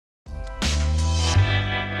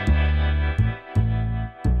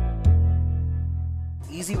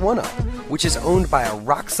Easy 1up, which is owned by a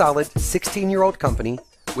rock-solid 16-year-old company,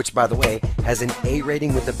 which, by the way, has an A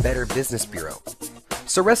rating with the Better Business Bureau.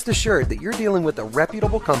 So rest assured that you're dealing with a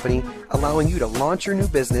reputable company allowing you to launch your new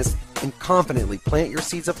business and confidently plant your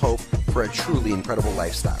seeds of hope for a truly incredible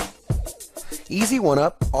lifestyle. Easy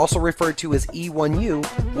 1up, also referred to as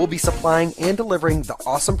E1U, will be supplying and delivering the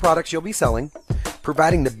awesome products you'll be selling,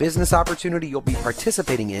 providing the business opportunity you'll be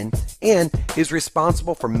participating in, and is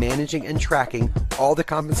responsible for managing and tracking all the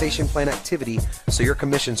compensation plan activity so your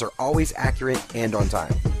commissions are always accurate and on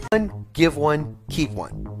time. One, give one, keep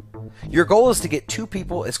one. Your goal is to get 2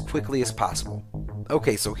 people as quickly as possible.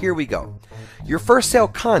 Okay, so here we go. Your first sale,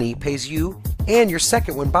 Connie, pays you, and your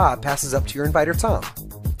second one, Bob, passes up to your inviter, Tom.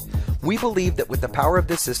 We believe that with the power of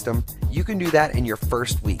this system, you can do that in your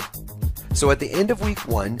first week. So at the end of week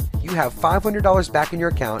 1, you have $500 back in your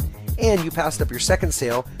account, and you passed up your second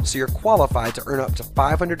sale, so you're qualified to earn up to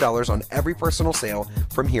 $500 on every personal sale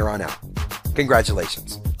from here on out.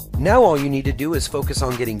 Congratulations. Now all you need to do is focus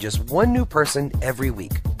on getting just 1 new person every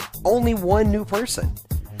week. Only 1 new person.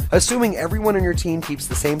 Assuming everyone on your team keeps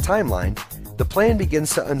the same timeline, the plan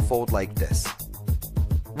begins to unfold like this.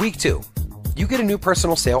 Week 2. You get a new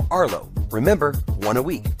personal sale, Arlo. Remember, 1 a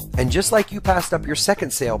week. And just like you passed up your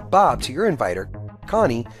second sale, Bob, to your inviter,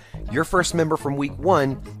 Connie, your first member from week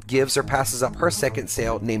 1 gives or passes up her second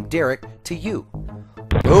sale, named Derek, to you.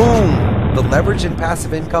 Boom! The leverage and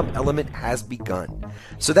passive income element has begun.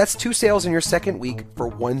 So that's 2 sales in your second week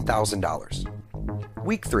for $1,000.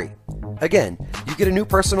 Week 3. Again, you get a new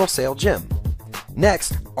personal sale, Jim.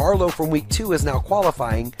 Next, Arlo from week 2 is now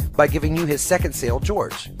qualifying by giving you his second sale,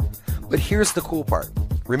 George. But here's the cool part.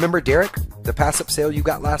 Remember Derek, the pass-up sale you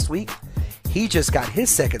got last week? He just got his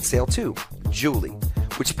second sale too, Julie,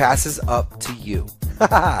 which passes up to you.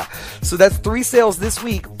 So that's 3 sales this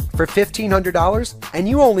week for $1,500, and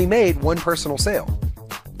you only made 1 personal sale.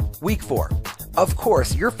 Week 4. Of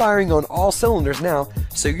course, you're firing on all cylinders now,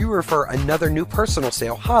 so you refer another new personal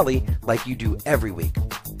sale, Holly, like you do every week.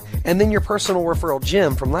 And then your personal referral,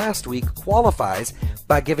 Jim, from last week qualifies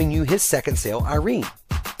by giving you his second sale, Irene.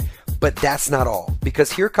 But that's not all,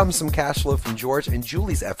 because here comes some cash flow from George and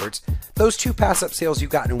Julie's efforts, those 2 pass-up sales you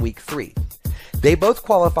got in week 3. They both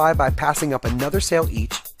qualify by passing up another sale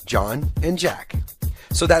each, John and Jack.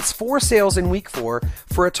 So that's 4 sales in week 4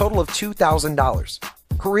 for a total of $2,000.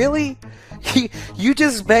 Really? You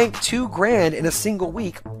just banked $2,000 in a single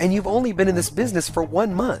week, and you've only been in this business for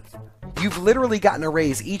 1 month. You've literally gotten a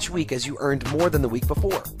raise each week as you earned more than the week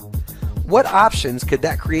before. What options could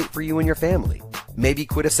that create for you and your family? Maybe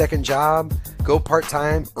quit a second job, go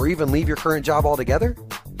part-time, or even leave your current job altogether?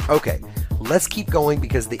 Okay, let's keep going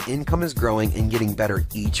because the income is growing and getting better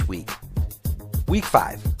each week. Week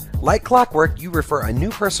 5. Like clockwork, you refer a new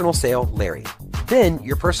personal sale, Larry. Then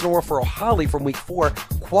your personal referral, Holly, from week 4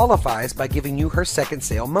 qualifies by giving you her second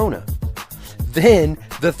sale, Mona. Then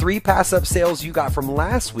the 3 pass-up sales you got from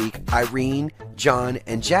last week, Irene, John,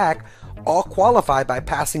 and Jack, all qualify by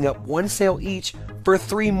passing up 1 sale each for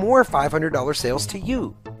 3 more $500 sales to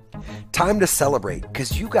you. Time to celebrate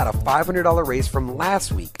because you got a $500 raise from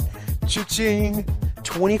last week. Cha-ching!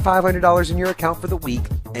 $2,500 in your account for the week,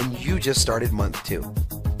 and you just started month 2.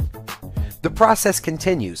 The process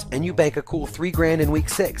continues, and you bank a cool $3,000 in week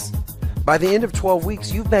 6. By the end of 12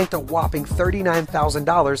 weeks, you've banked a whopping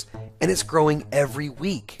 $39,000, and it's growing every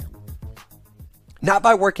week. Not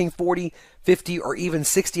by working 40, 50, or even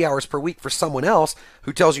 60 hours per week for someone else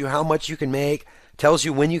who tells you how much you can make, tells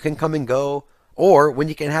you when you can come and go, or when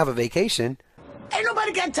you can have a vacation. Ain't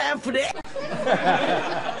nobody got time for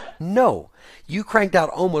that. No, you cranked out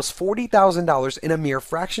almost $40,000 in a mere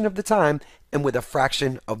fraction of the time and with a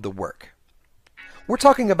fraction of the work. We're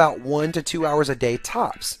talking about 1 to 2 hours a day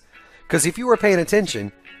tops. Because if you were paying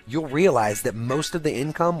attention, you'll realize that most of the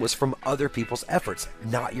income was from other people's efforts,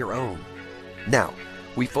 not your own. Now,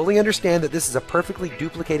 we fully understand that this is a perfectly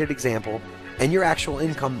duplicated example, and your actual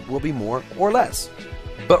income will be more or less.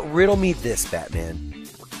 But riddle me this, Batman.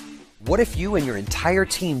 What if you and your entire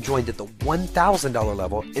team joined at the $1,000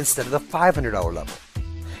 level instead of the $500 level?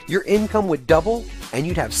 Your income would double, and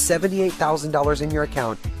you'd have $78,000 in your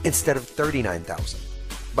account instead of $39,000.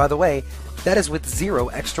 By the way, that is with 0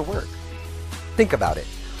 extra work. Think about it.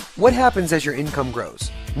 What happens as your income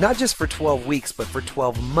grows? Not just for 12 weeks, but for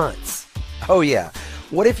 12 months. Oh yeah,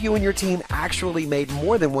 what if you and your team actually made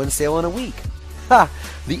more than 1 sale in a week? Ha!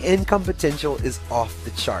 The income potential is off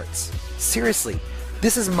the charts. Seriously,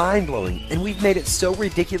 this is mind-blowing, and we've made it so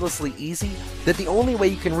ridiculously easy that the only way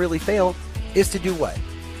you can really fail is to do what?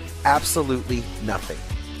 Absolutely nothing.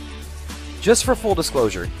 Just for full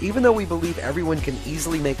disclosure, even though we believe everyone can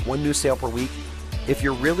easily make 1 new sale per week, If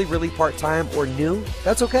you're really part-time or new,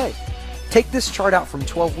 that's okay. Take this chart out from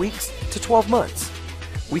 12 weeks to 12 months.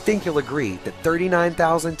 We think you'll agree that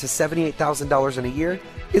 $39,000 to $78,000 in a year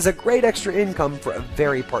is a great extra income for a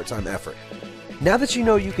very part-time effort. Now that you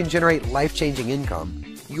know you can generate life-changing income,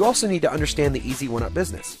 you also need to understand the Easy 1UP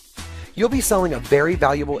business. You'll be selling a very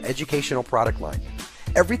valuable educational product line.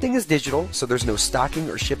 Everything is digital, so there's no stocking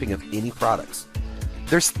or shipping of any products.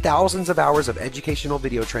 There's thousands of hours of educational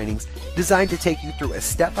video trainings designed to take you through a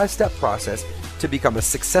step-by-step process to become a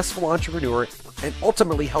successful entrepreneur and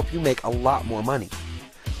ultimately help you make a lot more money.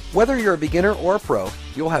 Whether you're a beginner or a pro,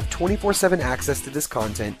 you'll have 24/7 access to this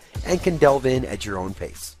content and can delve in at your own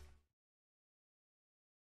pace.